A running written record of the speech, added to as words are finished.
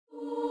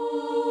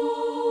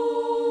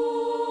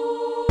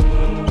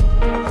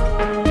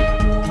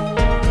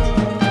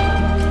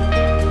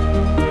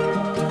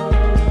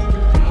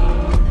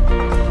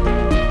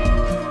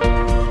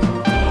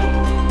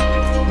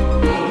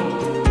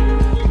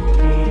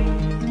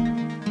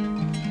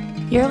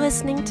You're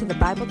listening to the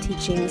Bible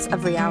teachings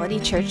of Reality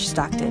Church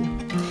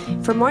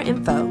Stockton. For more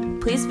info,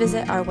 please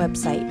visit our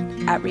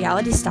website at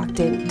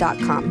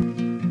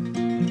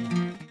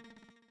realitystockton.com.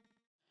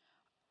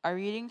 Our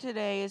reading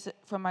today is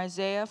from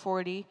Isaiah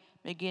 40,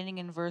 beginning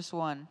in verse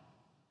 1.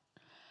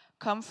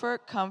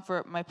 Comfort,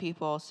 comfort, my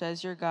people,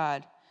 says your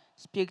God.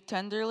 Speak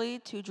tenderly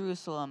to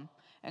Jerusalem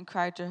and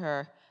cry to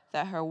her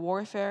that her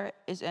warfare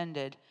is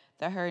ended,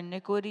 that her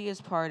iniquity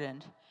is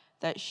pardoned,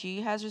 that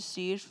she has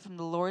received from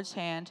the Lord's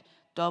hand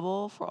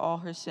double for all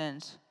her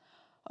sins.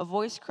 A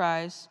voice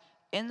cries,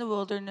 in the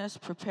wilderness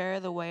prepare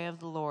the way of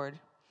the Lord.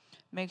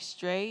 Make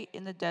straight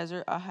in the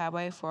desert a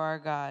highway for our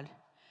God.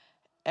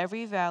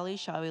 Every valley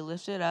shall be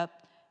lifted up,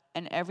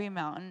 and every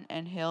mountain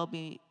and hill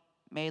be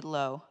made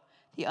low.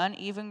 The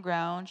uneven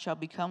ground shall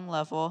become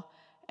level,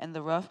 and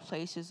the rough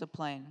places a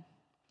plain.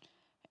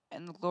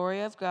 And the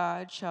glory of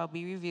God shall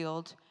be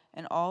revealed,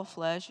 and all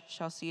flesh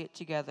shall see it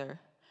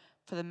together.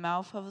 For the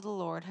mouth of the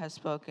Lord has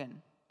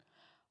spoken.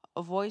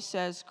 A voice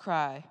says,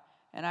 cry,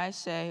 and I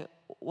say,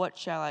 what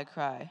shall I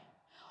cry?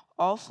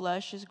 All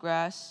flesh is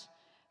grass,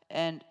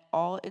 and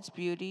all its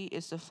beauty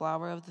is the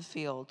flower of the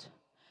field.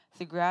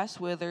 The grass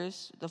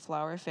withers, the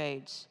flower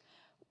fades,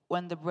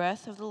 when the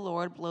breath of the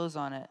Lord blows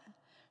on it.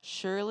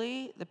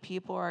 Surely the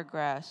people are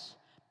grass.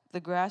 The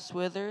grass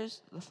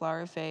withers, the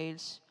flower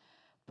fades,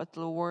 but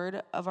the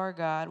word of our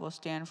God will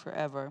stand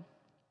forever.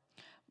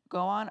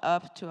 Go on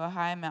up to a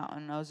high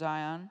mountain, O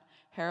Zion,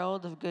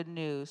 herald of good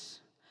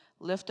news.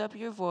 Lift up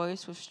your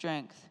voice with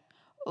strength,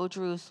 O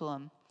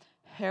Jerusalem,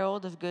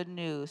 herald of good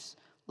news.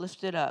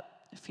 Lift it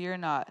up, fear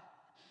not.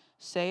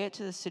 Say it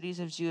to the cities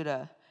of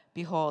Judah,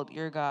 behold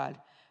your God.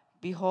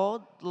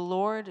 Behold, the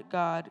Lord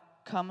God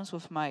comes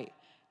with might,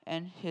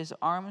 and his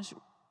arms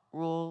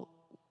rule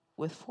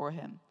for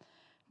him.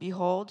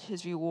 Behold,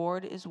 his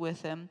reward is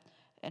with him,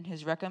 and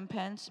his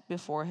recompense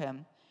before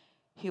him.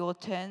 He will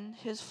tend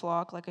his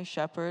flock like a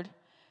shepherd.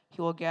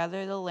 He will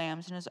gather the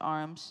lambs in his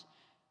arms.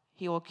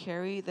 He will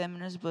carry them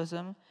in his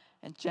bosom,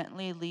 and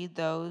gently lead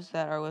those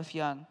that are with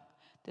young.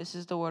 This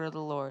is the word of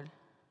the Lord.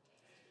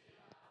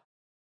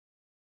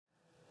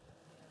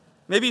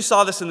 Maybe you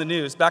saw this in the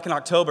news. Back in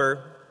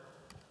October,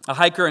 a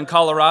hiker in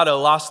Colorado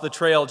lost the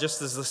trail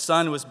just as the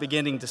sun was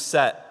beginning to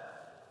set.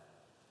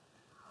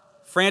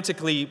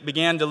 Frantically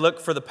began to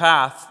look for the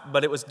path,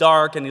 but it was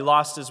dark and he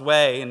lost his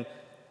way. And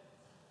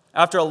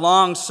after a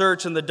long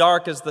search in the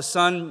dark, as the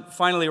sun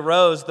finally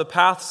rose, the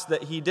paths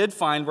that he did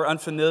find were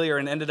unfamiliar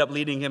and ended up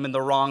leading him in the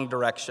wrong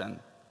direction.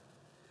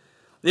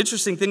 The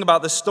interesting thing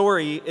about this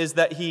story is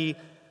that he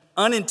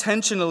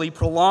unintentionally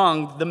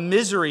prolonged the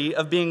misery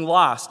of being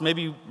lost.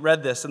 Maybe you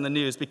read this in the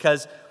news,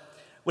 because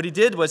what he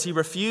did was he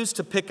refused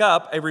to pick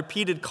up a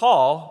repeated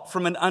call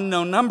from an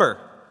unknown number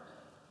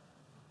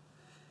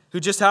who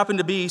just happened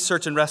to be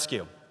search and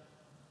rescue.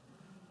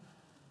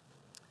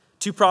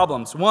 Two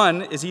problems.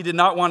 One is he did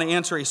not want to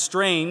answer a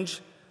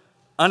strange,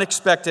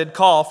 unexpected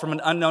call from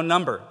an unknown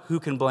number. Who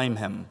can blame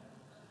him?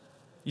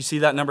 You see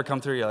that number come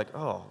through, you're like,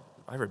 oh,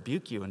 I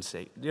rebuke you,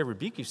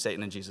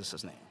 Satan, in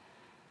Jesus' name.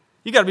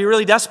 You got to be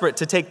really desperate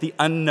to take the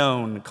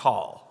unknown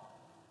call.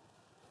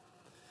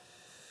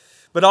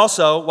 But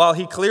also, while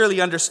he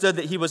clearly understood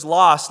that he was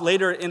lost,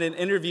 later in an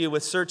interview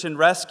with Search and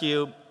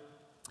Rescue,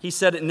 he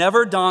said, it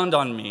never dawned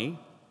on me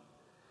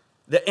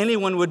that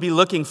anyone would be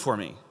looking for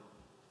me.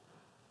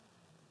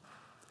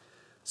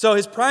 So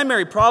his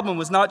primary problem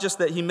was not just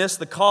that he missed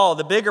the call.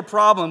 The bigger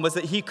problem was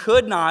that he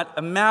could not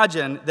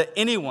imagine that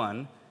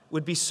anyone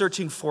would be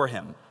searching for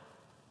him.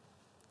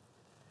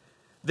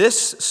 This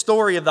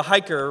story of the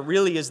hiker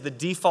really is the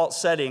default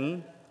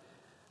setting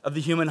of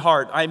the human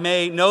heart. I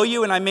may know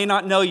you and I may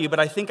not know you, but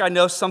I think I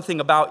know something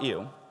about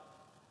you.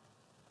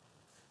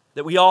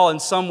 That we all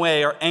in some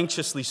way are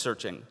anxiously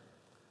searching.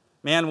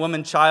 Man,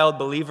 woman, child,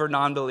 believer,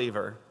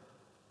 non-believer.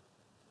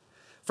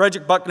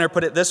 Frederick Buechner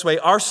put it this way,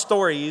 our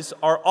stories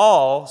are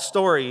all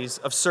stories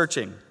of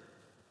searching.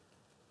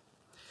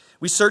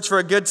 We search for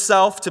a good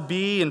self to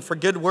be and for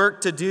good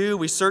work to do.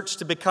 We search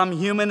to become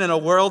human in a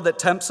world that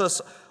tempts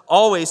us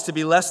always to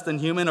be less than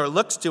human or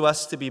looks to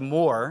us to be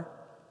more.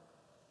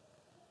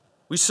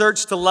 We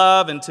search to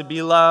love and to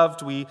be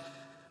loved.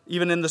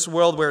 Even in this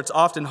world where it's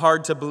often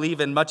hard to believe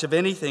in much of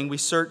anything, we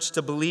search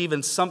to believe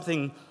in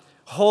something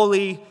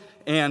holy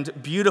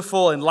and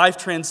beautiful and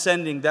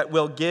life-transcending that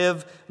will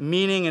give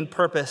meaning and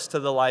purpose to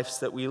the lives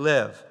that we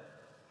live.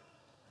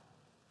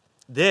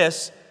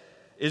 This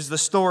is the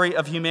story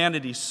of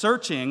humanity,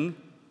 searching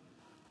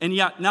and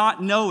yet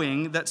not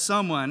knowing that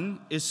someone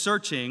is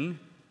searching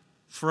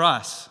for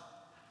us.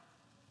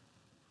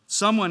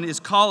 Someone is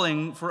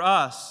calling for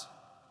us.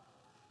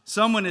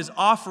 Someone is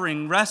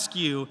offering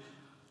rescue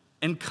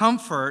and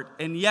comfort,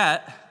 and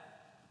yet,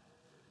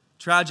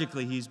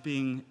 tragically, he's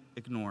being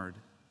ignored.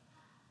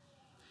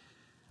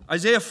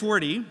 Isaiah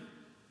 40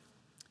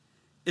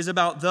 is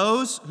about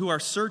those who are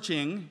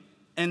searching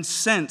and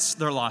sense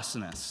their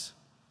lostness.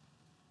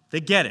 They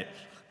get it.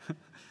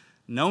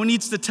 No one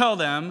needs to tell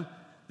them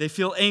they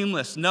feel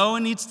aimless. No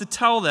one needs to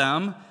tell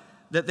them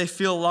that they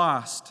feel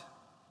lost.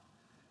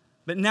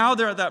 But now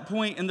they're at that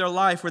point in their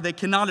life where they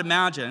cannot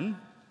imagine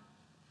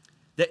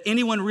that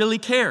anyone really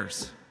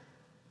cares.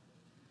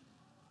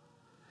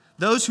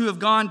 Those who have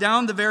gone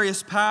down the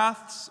various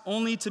paths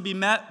only to be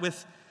met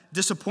with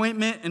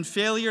disappointment and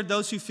failure,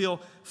 those who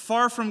feel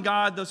far from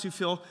God, those who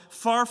feel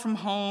far from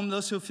home,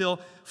 those who feel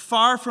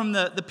far from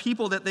the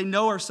people that they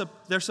know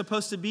they're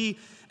supposed to be,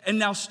 and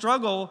now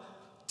struggle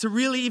to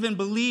really even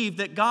believe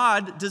that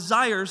God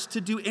desires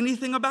to do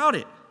anything about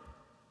it,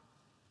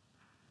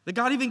 that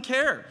God even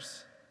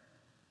cares.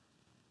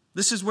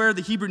 This is where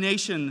the Hebrew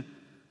nation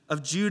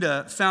of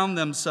Judah found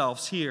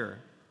themselves here.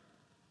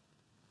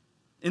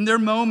 In their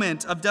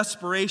moment of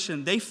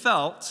desperation, they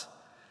felt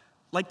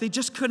like they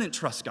just couldn't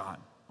trust God.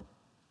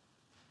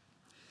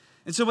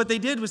 And so what they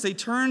did was they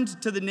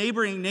turned to the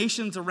neighboring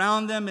nations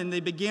around them and they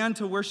began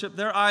to worship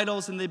their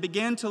idols and they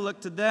began to look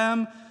to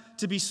them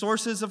to be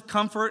sources of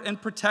comfort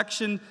and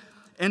protection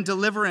and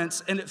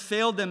deliverance, and it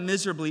failed them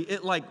miserably.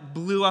 It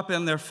blew up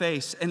in their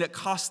face, and it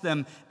cost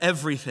them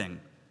everything.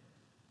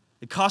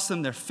 It cost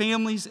them their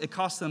families, it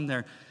cost them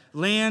their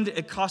land,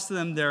 it cost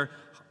them their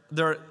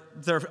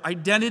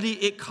identity,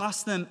 it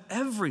cost them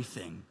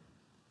everything.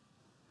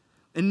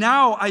 And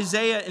now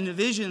Isaiah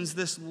envisions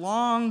this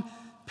long,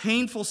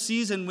 painful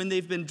season when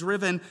they've been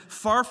driven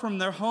far from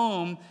their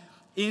home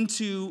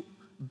into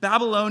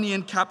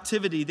Babylonian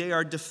captivity. They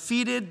are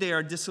defeated, they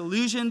are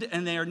disillusioned,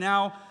 and they are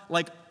now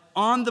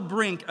on the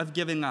brink of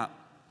giving up.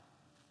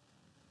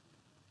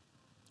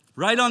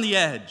 Right on the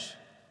edge.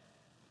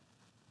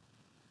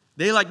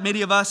 They, like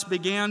many of us,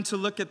 began to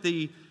look at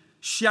the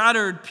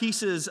shattered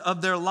pieces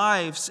of their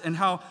lives and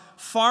how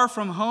far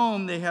from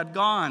home they had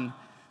gone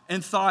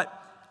and thought,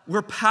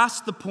 we're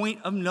past the point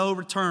of no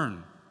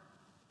return.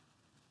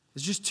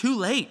 It's just too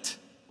late.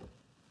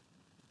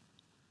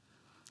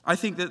 I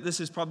think that this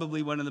is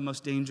probably one of the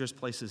most dangerous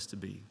places to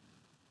be.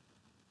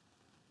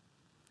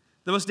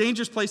 The most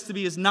dangerous place to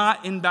be is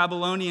not in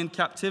Babylonian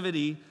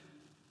captivity.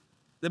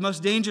 The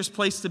most dangerous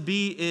place to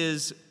be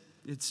is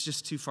it's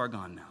just too far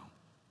gone now.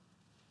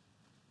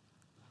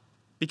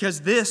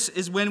 Because this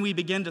is when we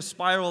begin to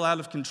spiral out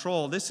of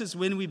control. This is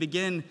when we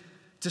begin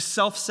to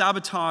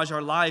self-sabotage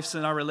our lives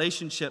and our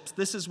relationships.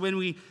 This is when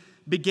we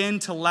begin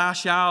to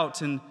lash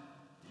out and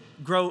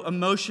grow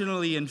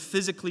emotionally and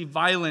physically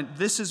violent.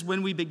 This is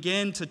when we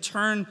begin to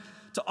turn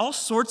to all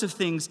sorts of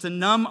things to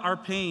numb our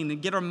pain and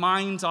get our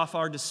minds off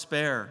our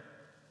despair.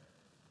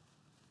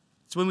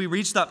 It's when we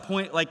reach that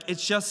point,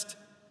 it's just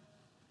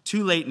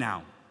too late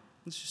now.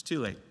 It's just too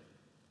late.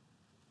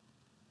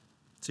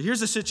 So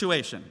here's the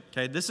situation,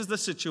 okay? This is the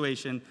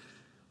situation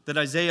that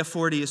Isaiah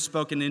 40 is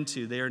spoken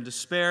into. They are in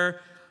despair,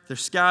 they're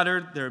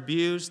scattered, they're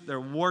abused, they're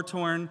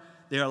war-torn,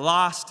 they are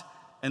lost,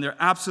 and they're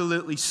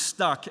absolutely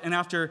stuck. And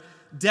after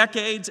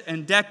decades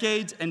and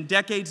decades and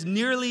decades,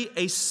 nearly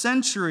a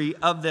century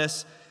of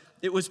this,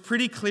 it was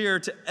pretty clear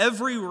to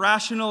every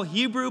rational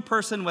Hebrew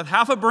person with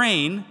half a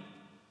brain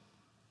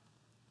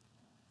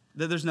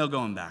that there's no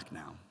going back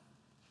now.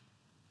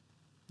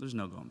 There's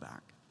no going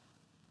back.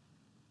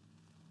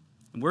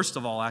 And worst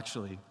of all,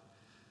 actually,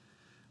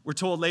 we're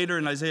told later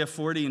in Isaiah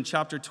 40 in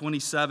chapter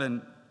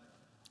 27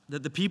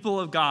 that the people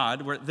of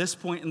God were at this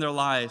point in their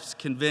lives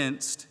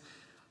convinced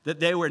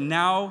that they were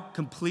now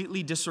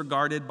completely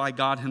disregarded by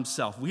God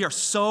himself. We are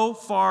so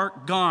far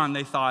gone,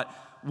 they thought,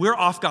 we're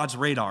off God's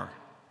radar.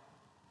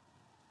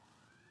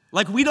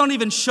 We don't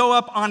even show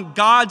up on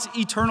God's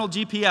eternal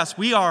GPS.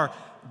 We are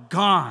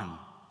gone.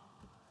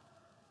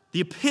 The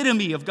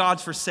epitome of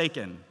God's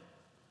forsaken.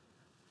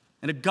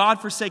 In a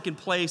God-forsaken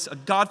place, a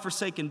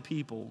God-forsaken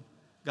people,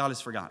 God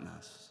has forgotten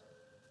us.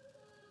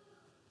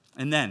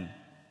 And then,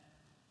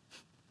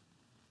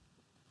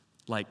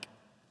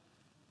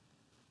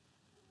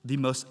 the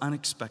most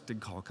unexpected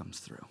call comes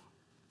through.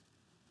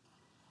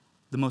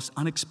 The most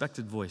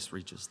unexpected voice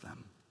reaches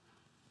them.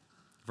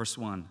 Verse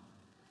 1,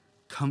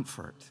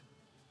 comfort,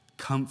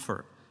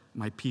 comfort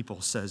my people,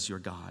 says your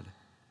God.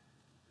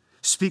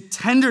 Speak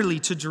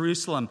tenderly to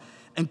Jerusalem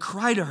and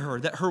cry to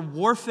her that her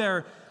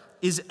warfare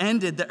is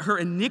ended, that her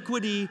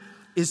iniquity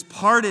is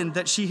pardoned,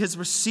 that she has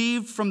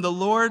received from the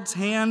Lord's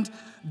hand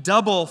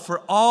double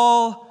for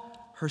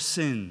all her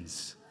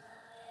sins.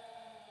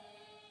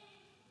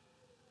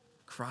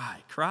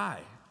 Cry,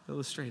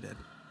 illustrated.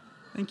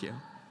 Thank you.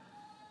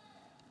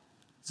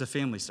 It's a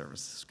family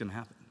service. It's going to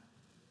happen.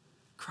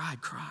 Cry.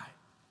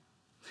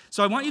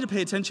 So I want you to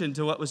pay attention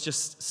to what was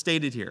just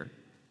stated here.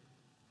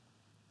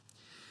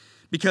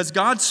 Because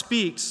God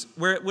speaks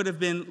where it would have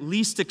been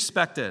least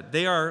expected.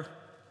 They are,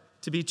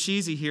 to be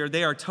cheesy here,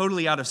 they are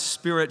totally out of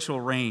spiritual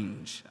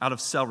range, out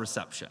of cell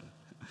reception.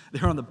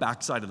 They're on the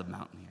backside of the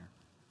mountain here.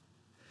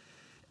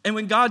 And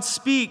when God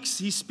speaks,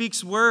 he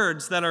speaks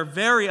words that are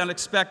very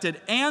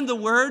unexpected. And the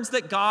words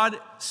that God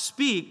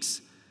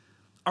speaks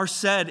are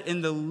said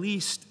in the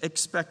least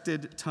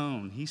expected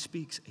tone. He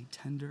speaks a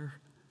tender,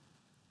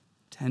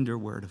 tender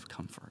word of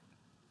comfort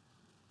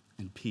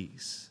and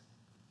peace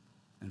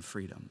and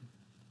freedom.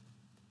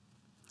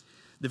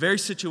 The very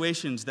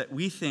situations that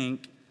we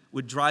think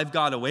would drive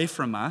God away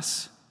from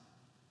us,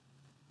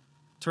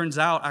 turns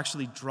out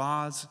actually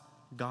draws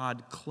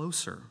God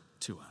closer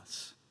to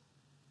us.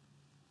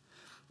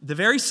 The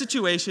very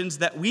situations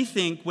that we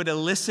think would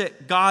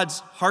elicit God's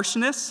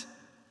harshness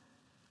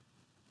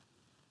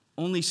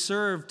only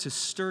serve to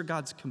stir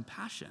God's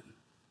compassion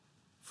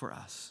for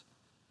us.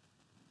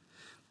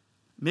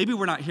 Maybe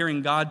we're not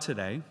hearing God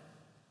today.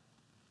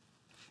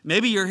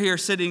 Maybe you're here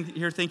sitting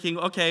here thinking,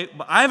 okay,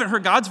 but I haven't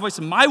heard God's voice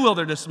in my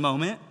wilderness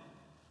moment.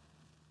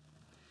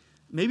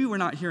 Maybe we're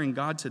not hearing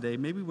God today.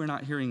 Maybe we're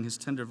not hearing his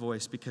tender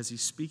voice because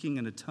he's speaking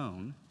in a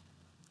tone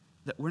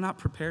that we're not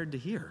prepared to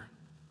hear.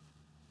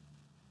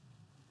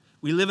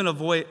 We live in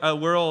a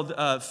world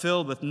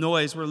filled with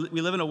noise.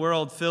 We live in a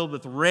world filled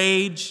with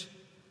rage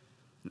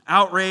and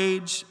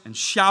outrage and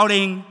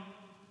shouting.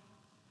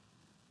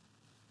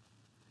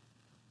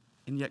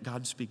 And yet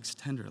God speaks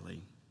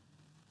tenderly.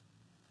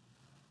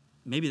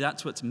 Maybe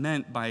that's what's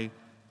meant by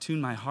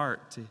tune my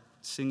heart to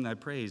sing thy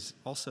praise.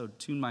 Also,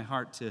 tune my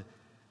heart to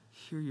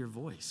hear your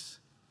voice.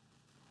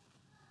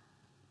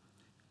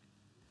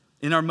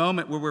 In our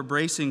moment where we're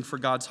bracing for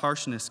God's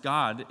harshness,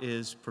 God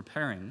is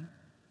preparing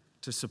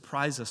to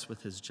surprise us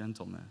with his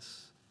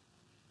gentleness.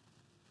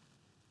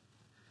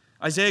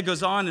 Isaiah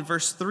goes on in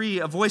verse 3,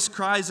 a voice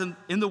cries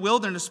in the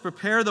wilderness,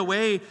 prepare the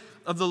way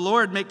of the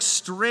Lord, make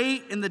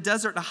straight in the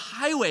desert a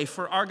highway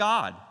for our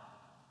God.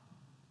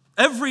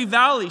 Every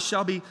valley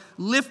shall be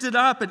lifted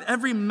up, and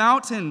every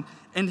mountain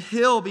and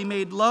hill be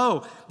made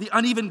low. The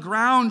uneven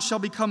ground shall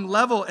become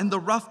level, and the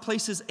rough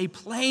places a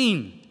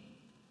plain.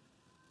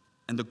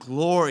 And the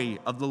glory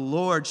of the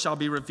Lord shall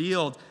be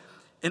revealed,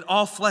 and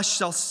all flesh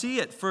shall see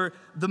it, for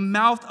the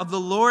mouth of the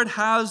Lord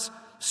has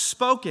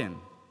spoken.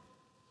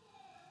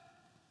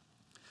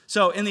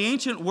 So in the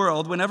ancient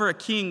world, whenever a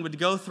king would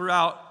go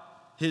throughout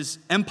his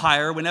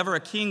empire, whenever a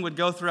king would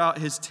go throughout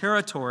his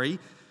territory,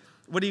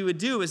 what he would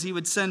do is he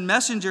would send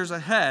messengers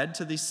ahead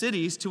to these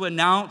cities to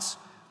announce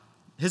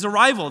his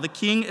arrival. The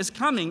king is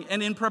coming.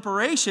 And in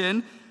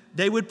preparation,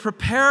 they would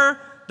prepare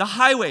the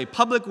highway.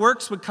 Public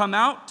Works would come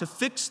out to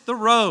fix the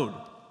road.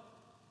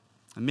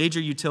 A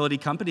major utility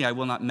company, I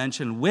will not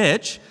mention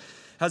which,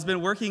 has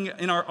been working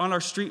on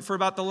our street for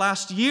about the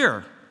last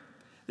year.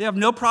 They have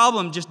no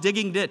problem just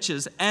digging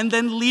ditches and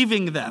then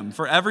leaving them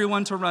for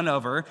everyone to run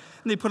over.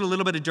 And they put a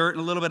little bit of dirt and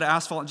a little bit of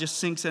asphalt and just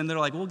sinks in. They're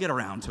like, we'll get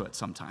around to it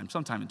sometime in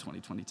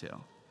 2022.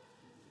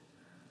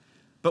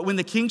 But when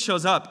the king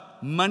shows up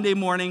Monday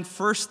morning,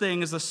 first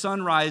thing as the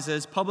sun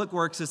rises, Public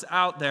Works is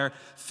out there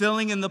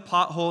filling in the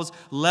potholes,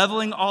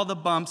 leveling all the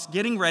bumps,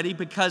 getting ready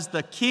because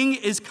the king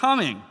is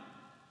coming.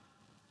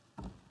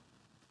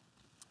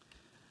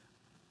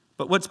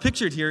 But what's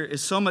pictured here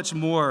is so much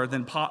more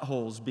than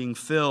potholes being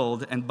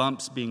filled and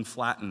bumps being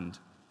flattened.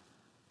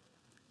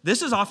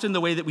 This is often the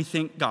way that we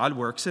think God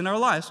works in our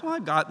lives. Well,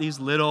 I've got these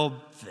little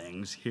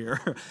things here.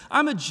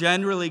 I'm a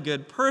generally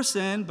good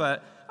person,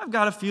 but I've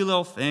got a few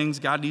little things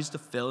God needs to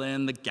fill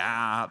in the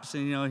gaps,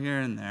 and here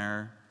and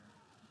there.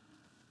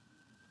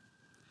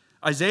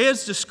 Isaiah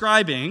is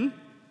describing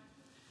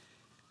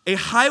a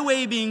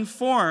highway being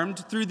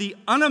formed through the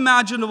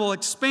unimaginable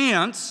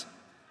expanse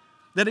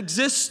that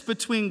exists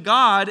between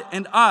God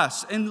and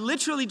us, and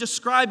literally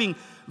describing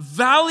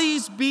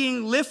valleys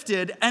being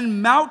lifted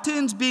and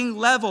mountains being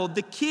leveled.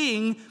 The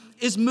king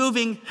is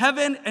moving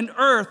heaven and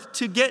earth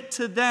to get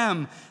to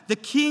them. The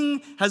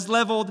king has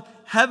leveled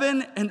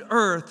heaven and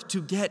earth to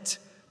get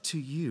to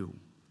you.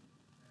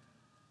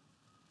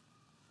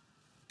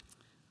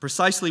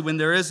 Precisely when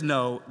there is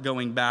no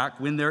going back,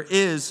 when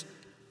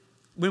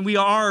we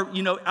are,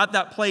 at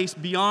that place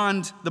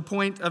beyond the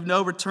point of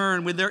no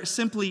return, when there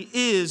simply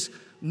is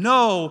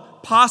no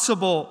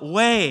possible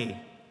way,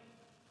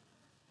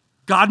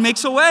 God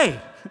makes a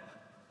way.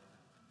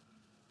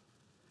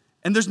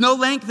 And there's no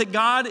length that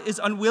God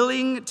is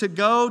unwilling to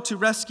go to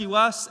rescue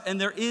us, and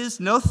there is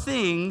no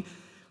thing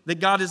that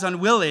God is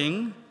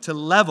unwilling to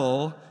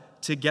level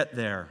to get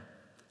there.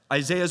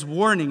 Isaiah's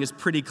warning is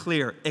pretty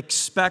clear.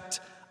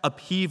 Expect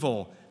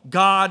upheaval.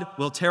 God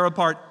will tear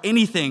apart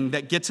anything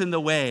that gets in the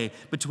way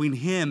between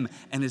him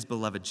and his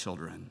beloved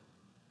children.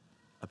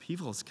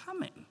 Upheaval is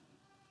coming.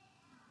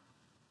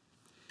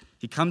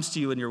 He comes to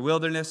you in your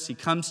wilderness. He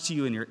comes to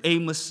you in your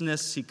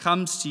aimlessness. He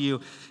comes to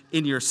you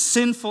in your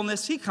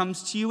sinfulness. He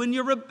comes to you in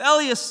your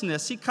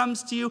rebelliousness. He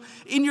comes to you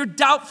in your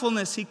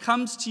doubtfulness. He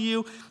comes to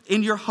you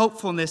in your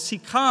hopefulness. He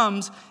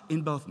comes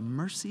in both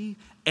mercy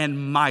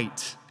and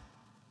might.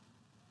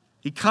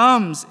 He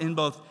comes in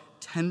both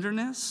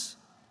tenderness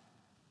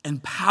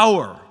and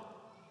power.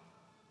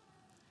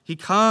 He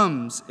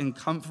comes in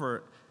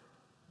comfort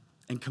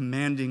and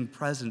commanding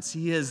presence.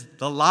 He is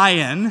the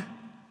lion,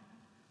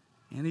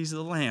 and he's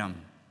the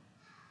lamb,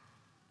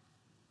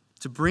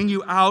 to bring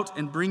you out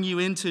and bring you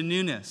into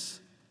newness.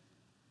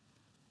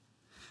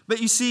 But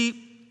you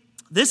see,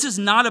 this is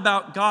not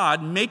about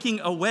God making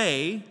a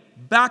way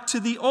back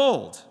to the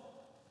old.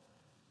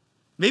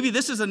 Maybe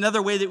this is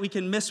another way that we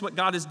can miss what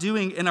God is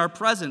doing in our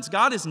presence.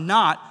 God is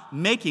not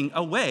making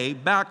a way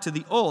back to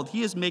the old.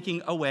 He is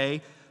making a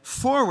way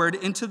forward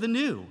into the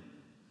new.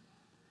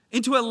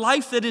 into a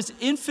life that is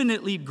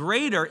infinitely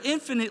greater,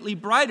 infinitely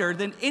brighter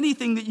than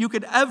anything that you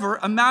could ever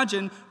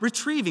imagine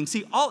retrieving.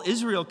 See, all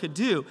Israel could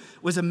do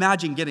was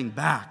imagine getting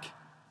back.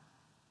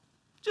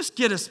 Just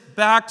get us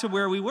back to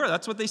where we were.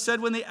 That's what they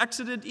said when they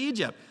exited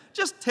Egypt.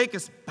 Just take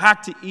us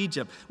back to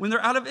Egypt. When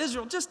they're out of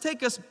Israel, just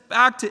take us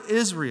back to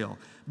Israel.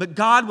 But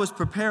God was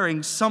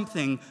preparing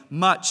something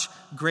much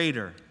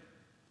greater.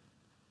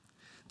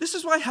 This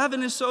is why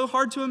heaven is so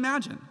hard to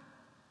imagine.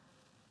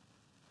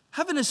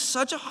 Heaven is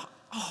such a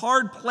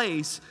hard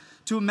place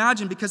to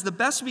imagine because the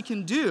best we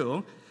can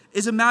do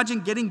is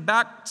imagine getting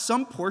back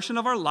some portion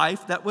of our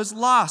life that was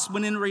lost,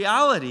 when in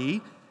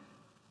reality,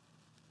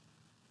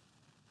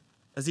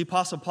 as the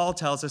Apostle Paul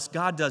tells us,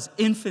 God does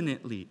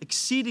infinitely,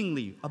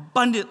 exceedingly,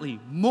 abundantly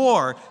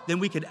more than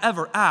we could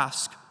ever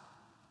ask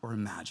or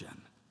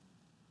imagine.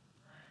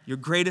 Your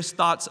greatest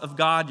thoughts of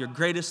God, your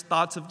greatest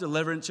thoughts of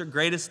deliverance, your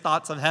greatest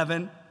thoughts of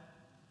heaven,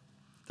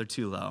 they're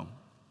too low.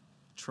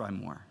 Try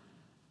more.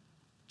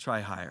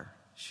 Try higher.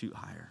 Shoot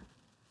higher.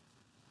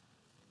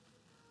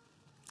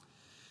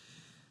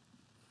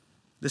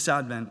 This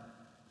Advent,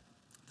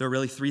 there are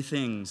really three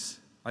things,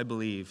 I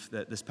believe,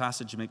 that this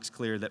passage makes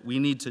clear that we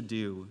need to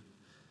do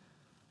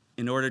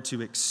in order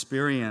to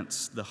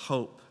experience the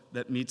hope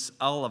that meets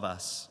all of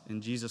us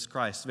in Jesus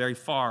Christ, very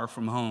far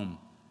from home.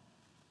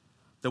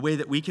 The way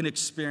that we can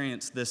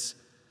experience this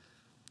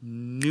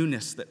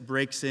newness that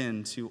breaks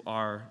into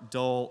our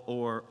dull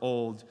or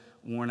old,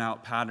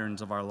 worn-out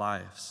patterns of our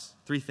lives.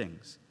 Three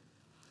things.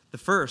 The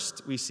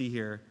first we see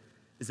here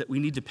is that we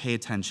need to pay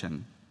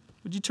attention.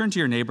 Would you turn to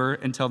your neighbor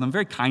and tell them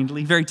very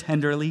kindly, very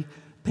tenderly,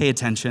 pay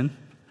attention?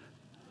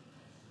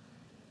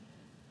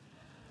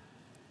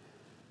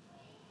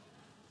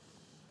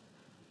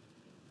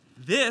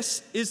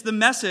 This is the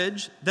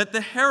message that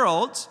the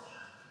heralds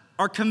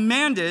are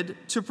commanded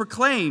to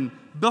proclaim.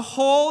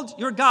 Behold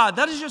your God.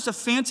 That is just a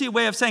fancy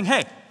way of saying,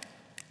 hey,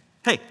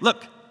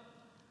 look,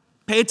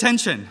 pay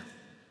attention.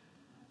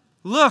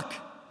 Look,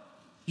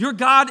 your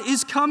God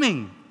is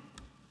coming.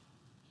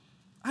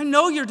 I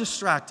know you're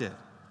distracted.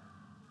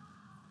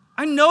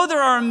 I know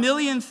there are a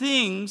million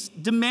things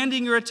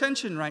demanding your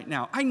attention right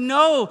now. I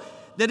know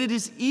that it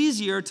is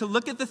easier to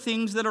look at the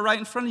things that are right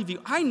in front of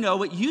you. I know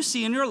what you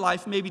see in your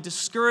life may be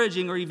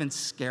discouraging or even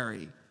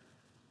scary.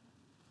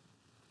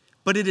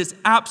 But it is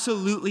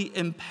absolutely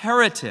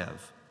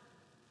imperative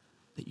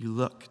that you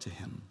look to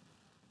him.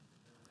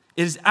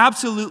 It is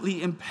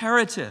absolutely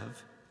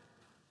imperative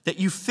that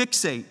you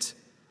fixate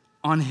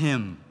on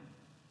him.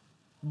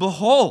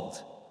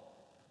 Behold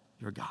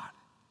your God.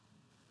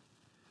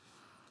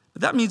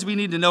 But that means we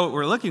need to know what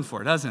we're looking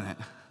for, doesn't it?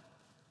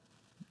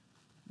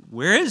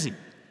 Where is he?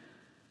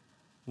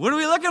 What are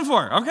we looking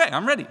for? Okay,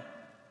 I'm ready.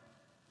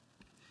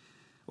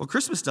 Well,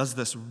 Christmas does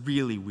this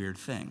really weird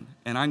thing,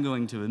 and I'm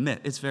going to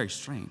admit it's very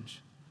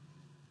strange.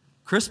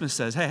 Christmas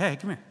says, hey,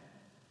 come here.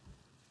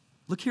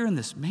 Look here in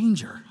this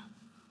manger.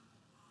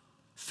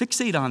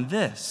 Fixate on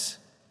this.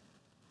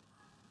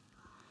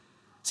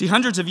 See,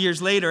 hundreds of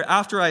years later,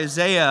 after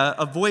Isaiah,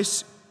 a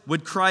voice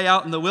would cry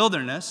out in the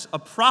wilderness. A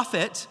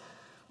prophet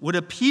would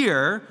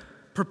appear,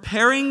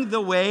 preparing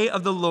the way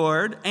of the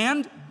Lord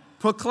and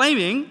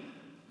proclaiming,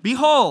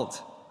 behold.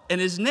 And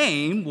his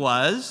name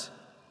was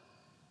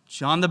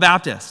John the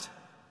Baptist.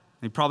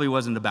 He probably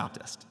wasn't a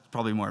Baptist.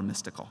 Probably more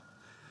mystical.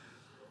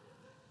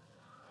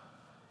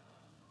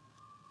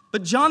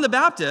 But John the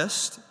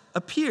Baptist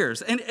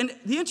appears. And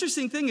the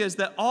interesting thing is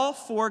that all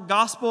four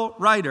gospel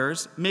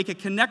writers make a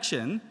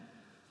connection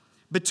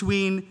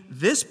between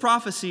this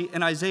prophecy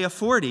in Isaiah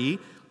 40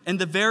 and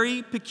the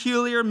very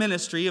peculiar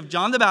ministry of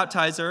John the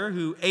Baptizer,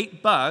 who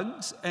ate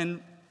bugs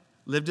and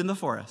lived in the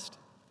forest.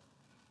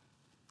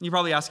 You're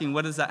probably asking,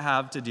 what does that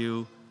have to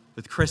do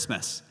with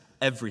Christmas?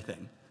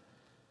 Everything.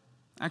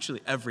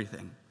 Actually,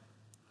 everything.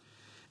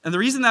 And the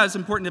reason that is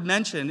important to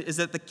mention is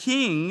that the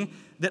king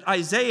that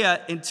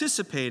Isaiah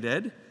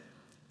anticipated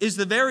is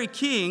the very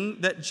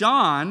king that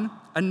John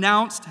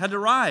announced had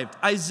arrived.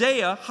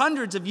 Isaiah,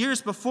 hundreds of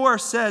years before,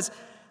 says,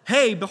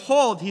 hey,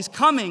 behold, he's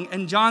coming.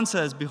 And John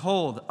says,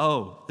 behold,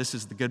 oh, this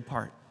is the good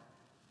part.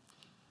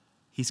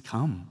 He's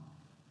come.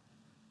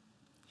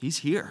 He's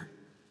here.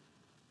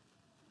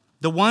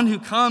 The one who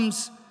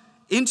comes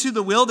into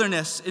the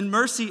wilderness in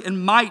mercy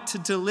and might to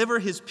deliver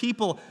his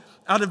people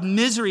out of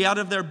misery, out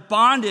of their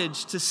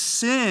bondage to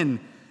sin,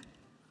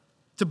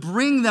 to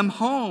bring them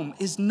home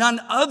is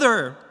none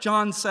other,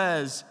 John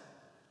says,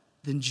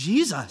 than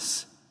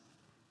Jesus,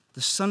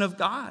 the Son of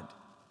God,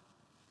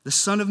 the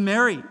Son of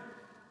Mary,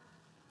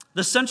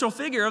 the central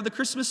figure of the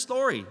Christmas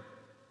story.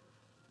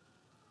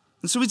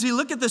 And so as we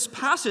look at this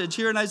passage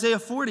here in Isaiah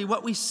 40,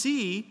 what we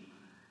see,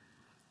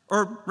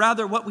 or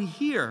rather what we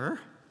hear,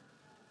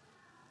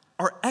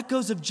 are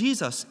echoes of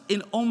Jesus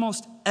in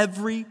almost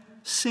every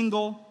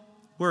single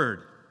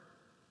word.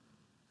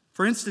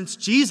 For instance,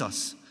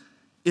 Jesus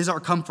is our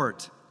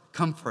comfort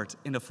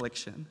in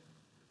affliction.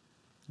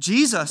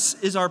 Jesus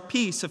is our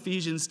peace,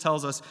 Ephesians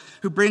tells us,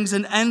 who brings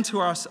an end to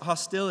our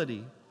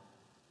hostility.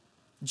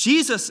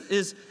 Jesus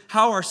is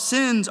how our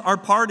sins are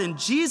pardoned.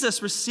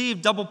 Jesus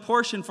received double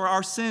portion for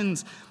our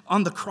sins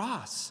on the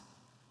cross.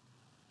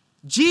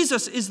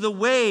 Jesus is the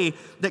way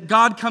that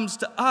God comes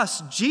to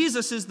us.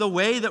 Jesus is the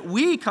way that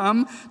we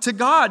come to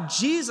God.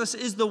 Jesus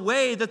is the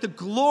way that the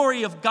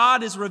glory of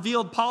God is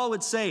revealed. Paul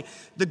would say,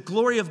 the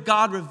glory of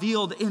God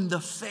revealed in the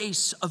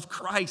face of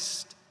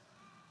Christ.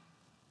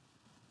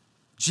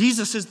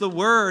 Jesus is the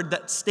word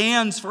that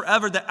stands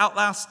forever, that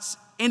outlasts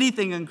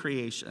anything in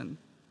creation.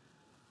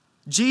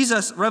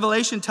 Jesus,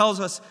 Revelation tells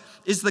us,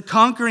 is the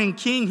conquering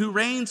king who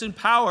reigns in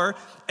power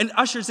and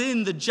ushers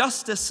in the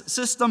justice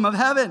system of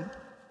heaven.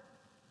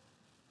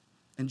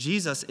 And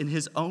Jesus, in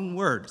his own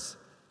words,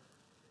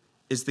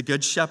 is the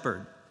good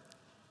shepherd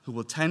who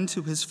will tend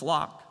to his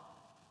flock,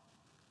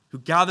 who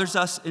gathers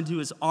us into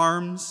his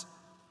arms,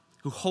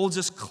 who holds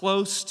us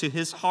close to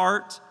his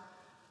heart,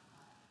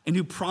 and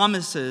who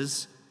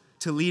promises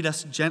to lead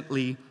us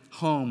gently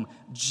home.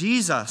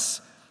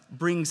 Jesus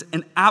brings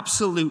an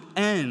absolute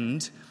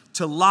end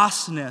to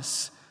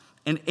lostness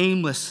and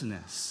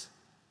aimlessness.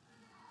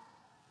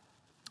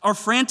 Our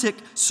frantic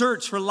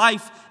search for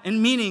life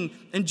and meaning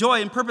and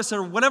joy and purpose,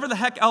 or whatever the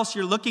heck else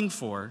you're looking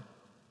for,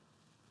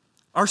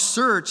 our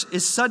search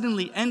is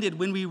suddenly ended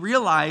when we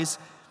realize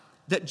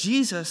that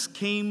Jesus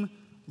came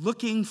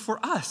looking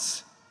for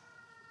us.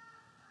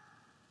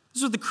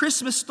 This is what the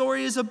Christmas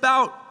story is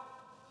about.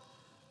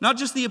 Not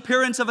just the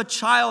appearance of a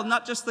child,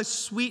 not just the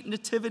sweet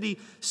nativity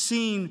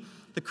scene.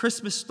 The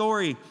Christmas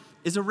story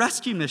is a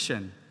rescue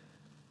mission.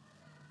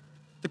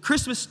 The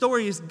Christmas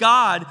story is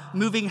God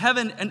moving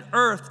heaven and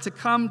earth to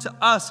come to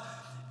us.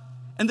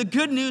 And the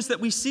good news that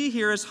we see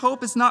here is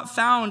hope is not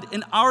found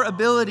in our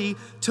ability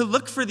to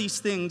look for these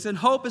things, and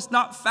hope is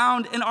not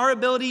found in our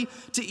ability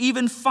to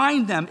even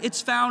find them.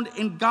 It's found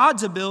in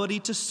God's ability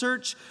to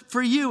search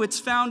for you. It's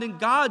found in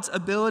God's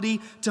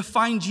ability to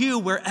find you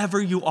wherever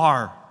you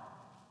are.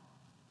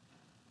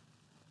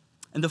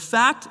 And the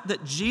fact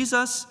that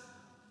Jesus,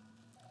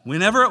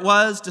 whenever it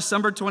was,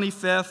 December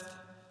 25th,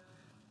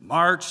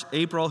 March,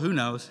 April, who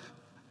knows?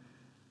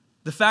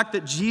 The fact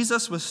that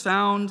Jesus was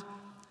found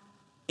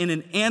in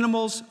an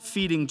animal's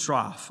feeding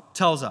trough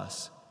tells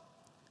us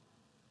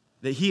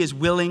that he is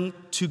willing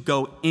to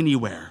go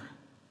anywhere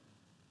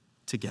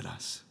to get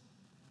us.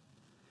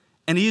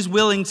 And he is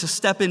willing to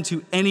step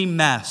into any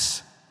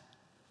mess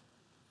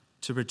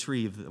to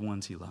retrieve the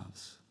ones he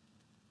loves.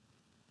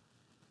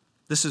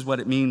 This is what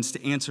it means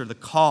to answer the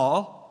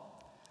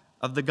call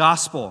of the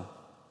gospel.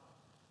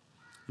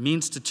 It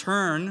means to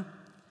turn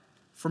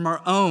from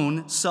our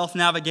own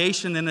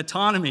self-navigation and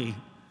autonomy.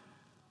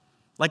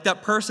 Like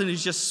that person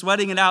who's just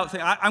sweating it out,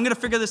 saying, I'm going to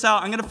figure this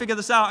out, I'm going to figure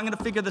this out, I'm going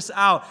to figure this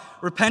out.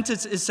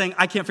 Repentance is saying,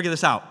 I can't figure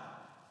this out.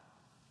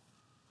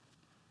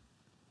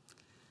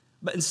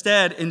 But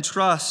instead, in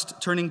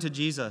trust, turning to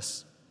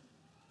Jesus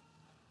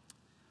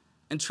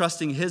and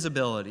trusting his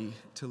ability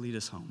to lead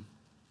us home.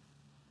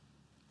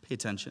 Pay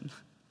attention.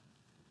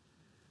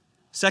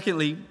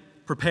 Secondly,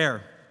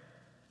 prepare.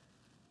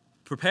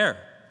 Prepare.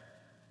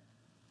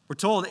 We're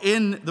told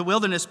in the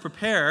wilderness,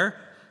 prepare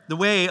the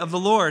way of the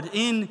Lord.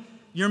 In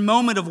your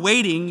moment of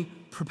waiting,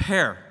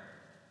 prepare.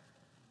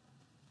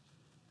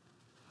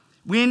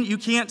 When you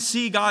can't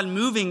see God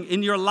moving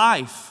in your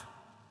life,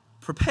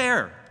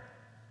 prepare.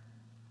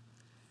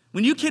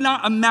 When you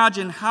cannot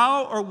imagine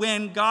how or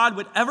when God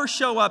would ever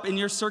show up in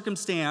your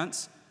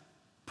circumstance,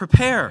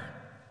 prepare.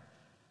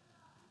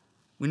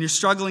 When you're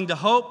struggling to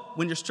hope,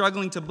 when you're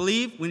struggling to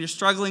believe, when you're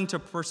struggling to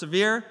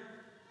persevere,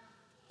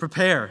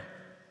 prepare.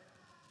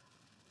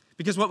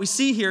 Because what we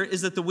see here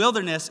is that the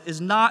wilderness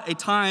is not a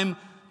time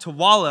to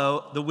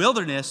wallow. The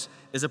wilderness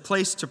is a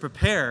place to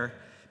prepare,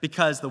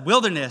 because the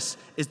wilderness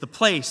is the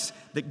place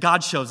that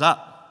God shows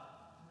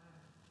up.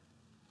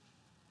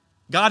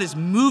 God is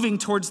moving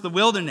towards the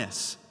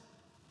wilderness.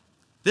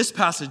 This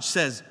passage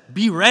says,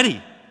 be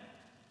ready.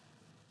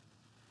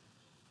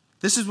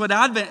 This is what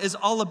Advent is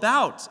all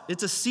about.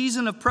 It's a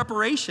season of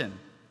preparation.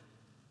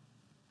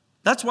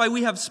 That's why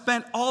we have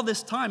spent all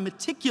this time,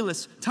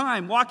 meticulous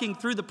time, walking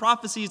through the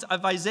prophecies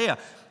of Isaiah.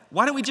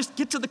 Why don't we just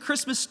get to the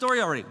Christmas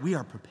story already? We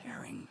are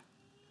preparing.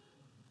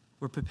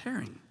 We're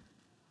preparing.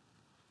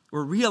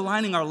 We're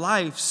realigning our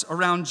lives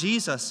around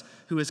Jesus,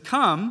 who has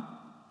come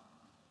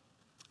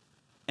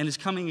and is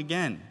coming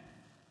again.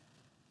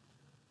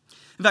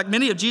 In fact,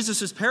 many of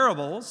Jesus'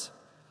 parables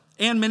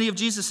and many of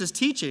Jesus'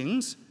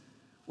 teachings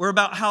were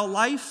about how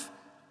life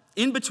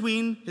in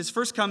between his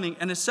first coming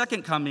and his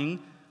second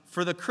coming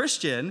for the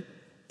Christian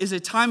is a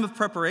time of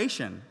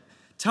preparation.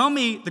 Tell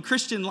me the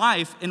Christian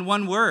life in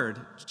one word.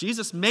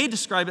 Jesus may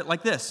describe it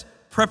like this: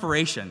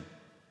 preparation.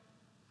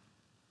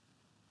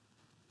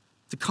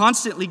 To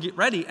constantly get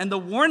ready. And the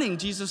warning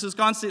Jesus is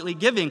constantly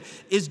giving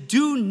is,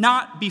 do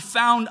not be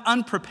found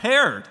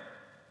unprepared.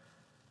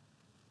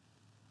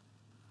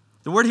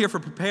 The word here for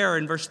prepare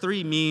in verse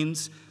 3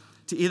 means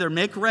to either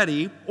make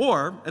ready,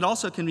 or it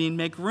also can mean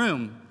make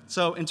room.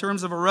 So in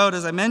terms of a road,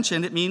 as I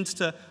mentioned, it means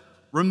to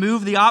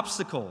remove the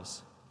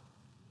obstacles.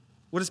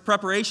 What is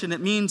preparation?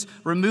 It means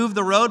remove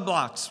the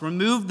roadblocks,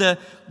 remove the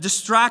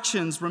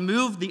distractions,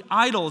 remove the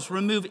idols,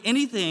 remove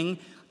anything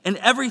and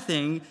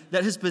everything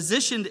that has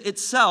positioned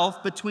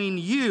itself between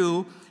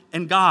you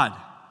and God.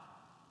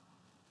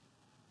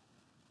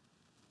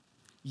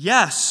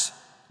 Yes,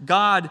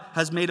 God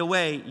has made a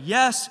way.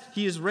 Yes,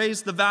 he has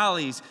raised the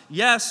valleys.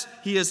 Yes,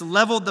 he has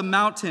leveled the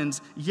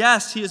mountains.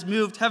 Yes, he has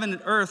moved heaven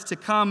and earth to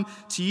come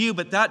to you,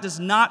 but that does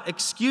not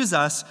excuse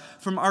us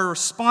from our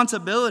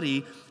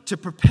responsibility to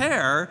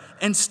prepare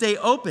and stay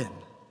open.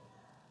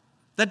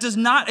 That does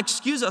not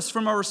excuse us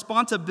from our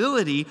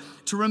responsibility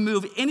to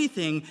remove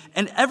anything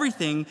and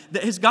everything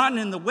that has gotten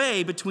in the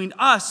way between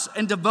us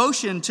and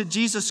devotion to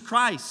Jesus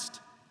Christ.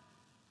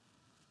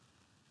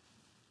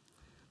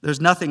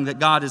 There's nothing that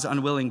God is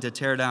unwilling to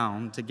tear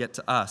down to get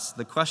to us.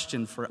 The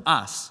question for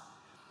us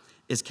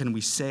is, can we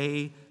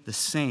say the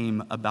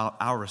same about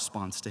our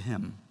response to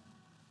him?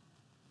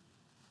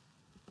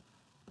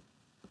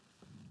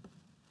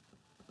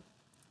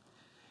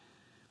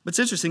 But it's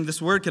interesting,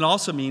 this word can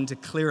also mean to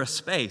clear a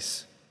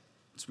space.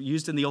 It's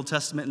used in the Old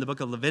Testament in the book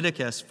of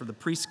Leviticus for the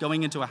priests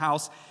going into a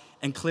house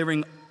and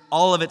clearing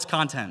all of its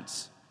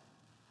contents.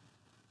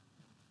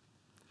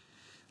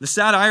 The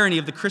sad irony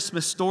of the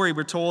Christmas story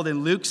we're told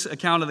in Luke's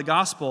account of the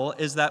gospel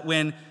is that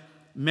when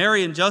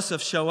Mary and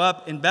Joseph show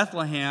up in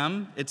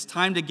Bethlehem, it's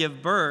time to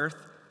give birth,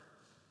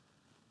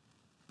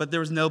 but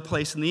there was no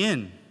place in the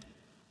inn.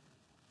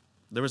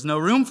 There was no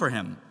room for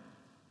him.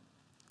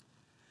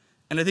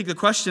 And I think the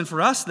question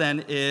for us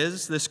then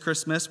is, this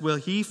Christmas, will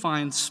he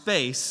find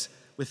space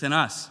within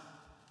us?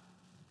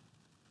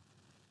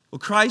 Will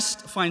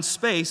Christ find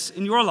space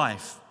in your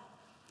life?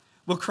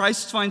 Will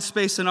Christ find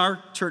space in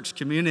our church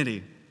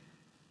community?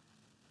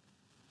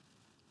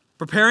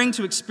 Preparing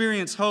to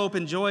experience hope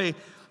and joy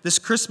this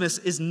Christmas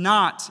is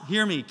not,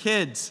 hear me,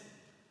 kids,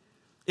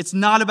 it's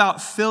not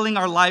about filling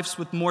our lives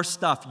with more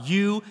stuff.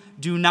 You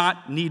do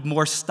not need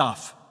more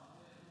stuff.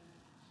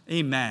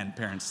 Amen,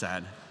 parents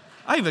said.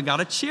 I even got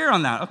a cheer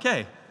on that.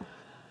 Okay.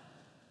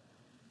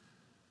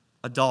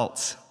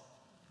 Adults.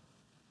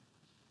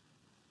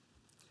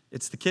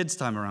 It's the kids'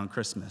 time around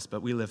Christmas,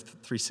 but we live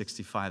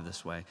 365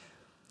 this way.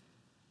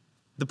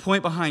 The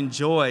point behind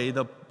joy,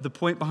 the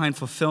point behind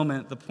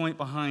fulfillment, the point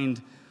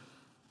behind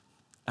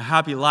a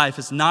happy life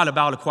is not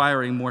about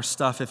acquiring more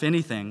stuff. If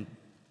anything,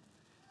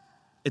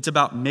 it's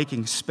about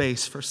making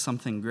space for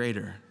something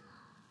greater.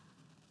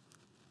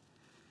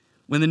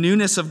 When the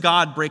newness of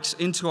God breaks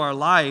into our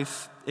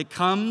life, it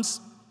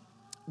comes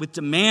with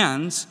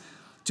demands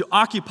to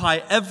occupy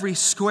every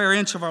square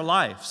inch of our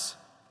lives.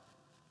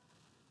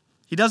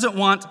 He doesn't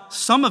want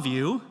some of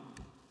you.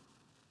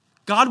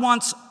 God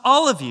wants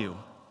all of you.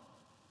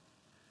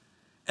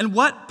 And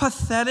what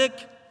pathetic,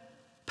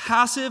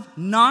 passive,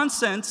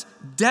 nonsense,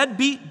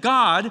 deadbeat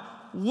God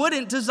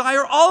wouldn't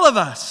desire all of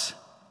us?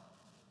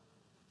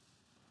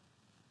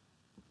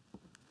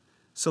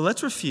 So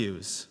let's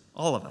refuse,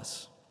 all of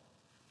us,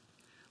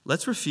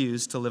 let's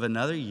refuse to live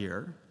another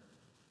year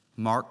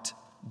marked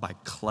by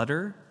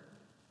clutter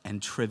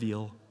and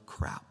trivial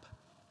crap.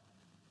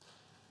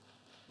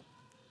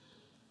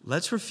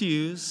 Let's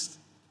refuse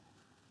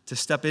to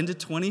step into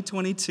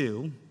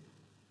 2022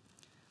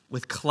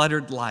 with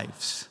cluttered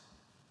lives.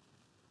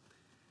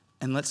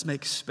 And let's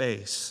make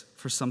space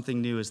for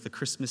something new as the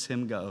Christmas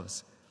hymn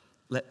goes.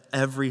 Let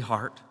every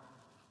heart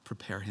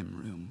prepare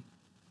him room.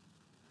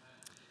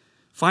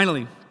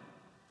 Finally,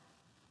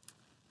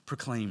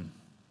 proclaim.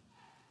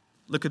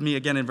 Look with me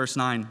again in verse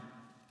 9.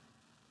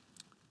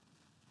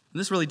 And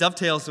this really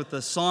dovetails with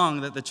the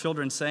song that the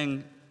children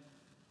sang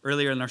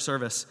earlier in our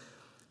service.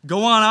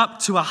 Go on up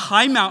to a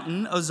high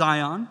mountain, O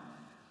Zion,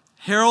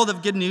 herald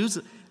of good news.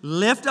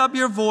 Lift up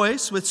your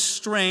voice with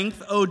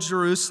strength, O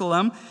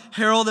Jerusalem,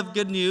 herald of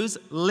good news.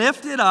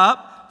 Lift it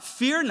up,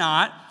 fear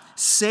not.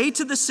 Say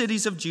to the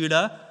cities of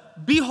Judah,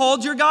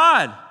 behold your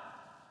God.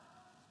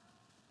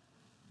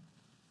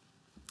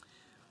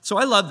 So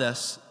I love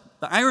this.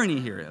 The irony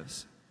here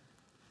is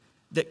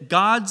that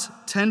God's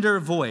tender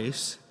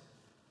voice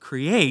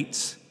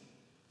creates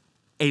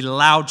a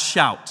loud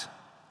shout.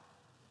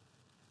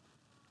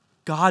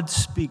 God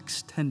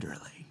speaks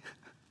tenderly.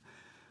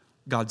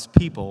 God's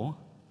people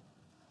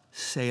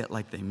say it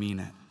like they mean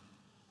it.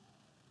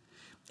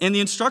 And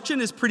the instruction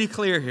is pretty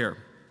clear here.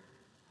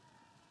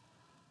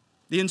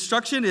 The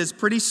instruction is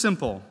pretty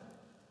simple.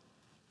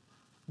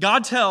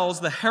 God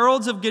tells the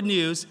heralds of good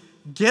news,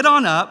 get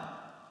on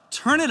up,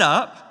 turn it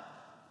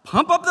up,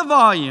 pump up the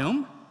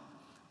volume,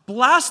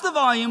 blast the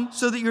volume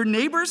so that your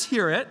neighbors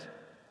hear it.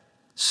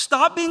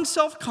 Stop being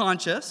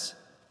self-conscious.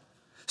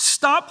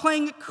 Stop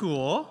playing it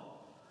cool.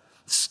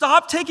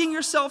 Stop taking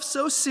yourself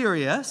so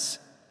serious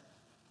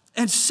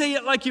and say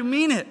it like you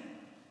mean it.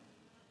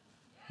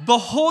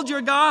 Behold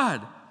your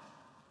God.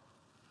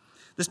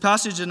 This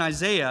passage in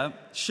Isaiah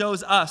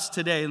shows us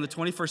today in the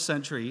 21st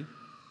century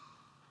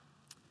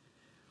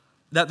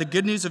that the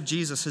good news of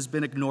Jesus has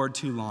been ignored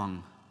too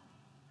long.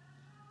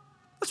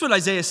 That's what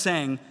Isaiah is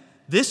saying.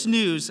 This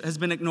news has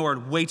been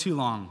ignored way too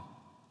long.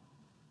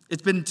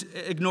 It's been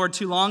ignored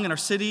too long in our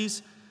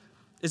cities.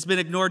 It's been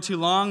ignored too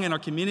long in our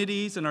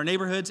communities, in our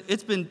neighborhoods.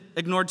 It's been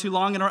ignored too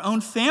long in our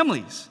own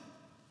families.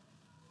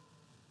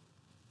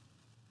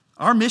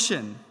 Our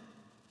mission,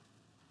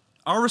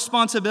 our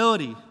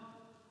responsibility,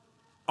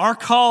 our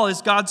call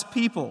as God's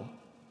people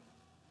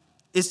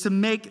is to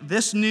make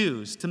this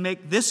news, to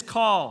make this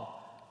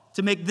call,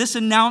 to make this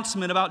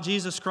announcement about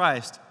Jesus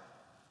Christ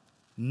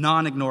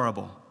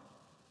non-ignorable.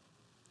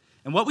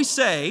 And what we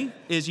say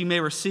is you may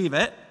receive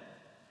it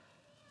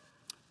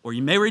or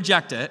you may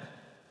reject it,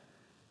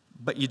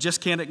 but you just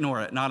can't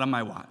ignore it. Not on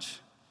my watch.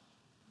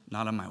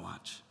 Not on my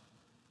watch.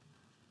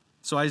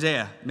 So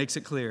Isaiah makes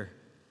it clear.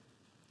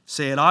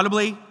 Say it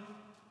audibly.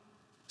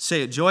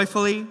 Say it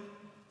joyfully.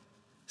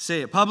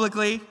 Say it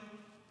publicly.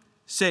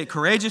 Say it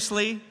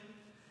courageously.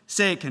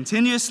 Say it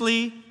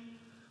continuously.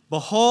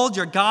 Behold,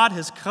 your God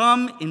has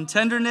come in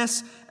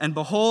tenderness, and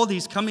behold,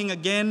 he's coming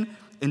again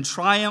in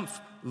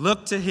triumph.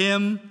 Look to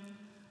him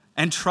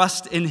and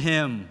trust in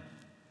him.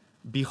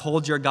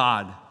 Behold your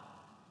God.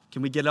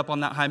 Can we get up on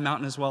that high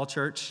mountain as well,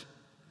 church,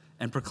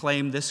 and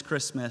proclaim this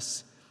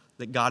Christmas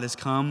that God has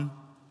come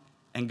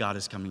and God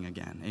is coming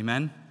again?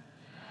 Amen?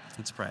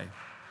 Let's pray.